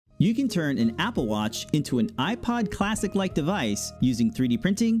You can turn an Apple Watch into an iPod Classic-like device using 3D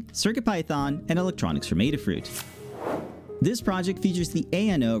printing, CircuitPython, and electronics from Adafruit. This project features the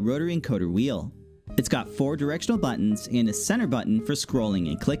ANO rotary encoder wheel. It's got 4 directional buttons and a center button for scrolling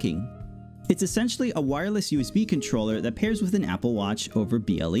and clicking. It's essentially a wireless USB controller that pairs with an Apple Watch over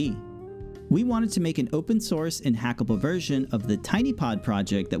BLE. We wanted to make an open source and hackable version of the TinyPod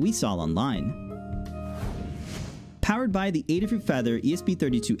project that we saw online. Powered by the Adafruit Feather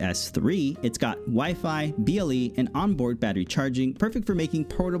ESP32S3, it's got Wi-Fi, BLE, and onboard battery charging, perfect for making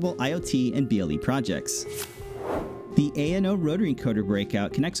portable IoT and BLE projects. The ANO rotary encoder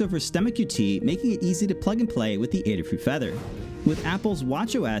breakout connects over STEMMA QT, making it easy to plug and play with the Adafruit Feather. With Apple's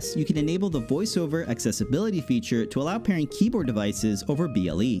watchOS, you can enable the voice-over accessibility feature to allow pairing keyboard devices over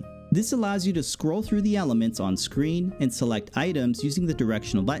BLE. This allows you to scroll through the elements on screen and select items using the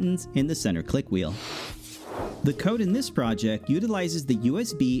directional buttons and the center click wheel. The code in this project utilizes the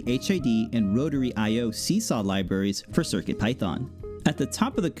USB, HID, and rotary I/O Seesaw libraries for CircuitPython. At the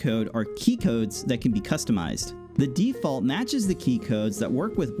top of the code are key codes that can be customized. The default matches the key codes that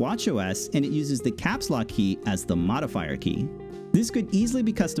work with watchOS, and it uses the caps lock key as the modifier key. This could easily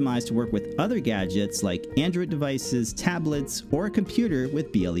be customized to work with other gadgets like Android devices, tablets, or a computer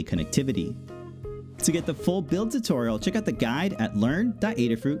with BLE connectivity. To get the full build tutorial, check out the guide at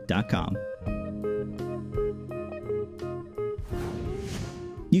learn.adafruit.com.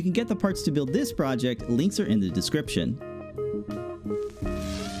 You can get the parts to build this project, links are in the description.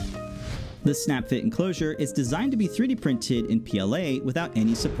 The snap fit enclosure is designed to be 3D printed in PLA without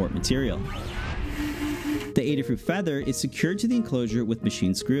any support material. The Adafruit Feather is secured to the enclosure with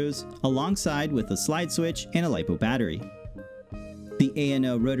machine screws, alongside with a slide switch and a LiPo battery. The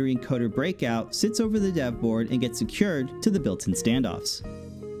ANO rotary encoder breakout sits over the dev board and gets secured to the built-in standoffs.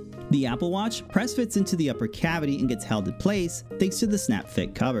 The Apple Watch press fits into the upper cavity and gets held in place thanks to the snap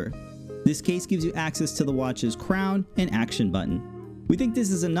fit cover. This case gives you access to the watch's crown and action button. We think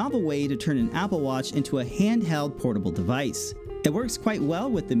this is a novel way to turn an Apple Watch into a handheld portable device. It works quite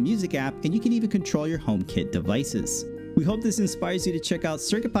well with the music app, and you can even control your HomeKit devices. We hope this inspires you to check out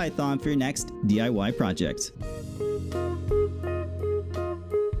CircuitPython for your next DIY project.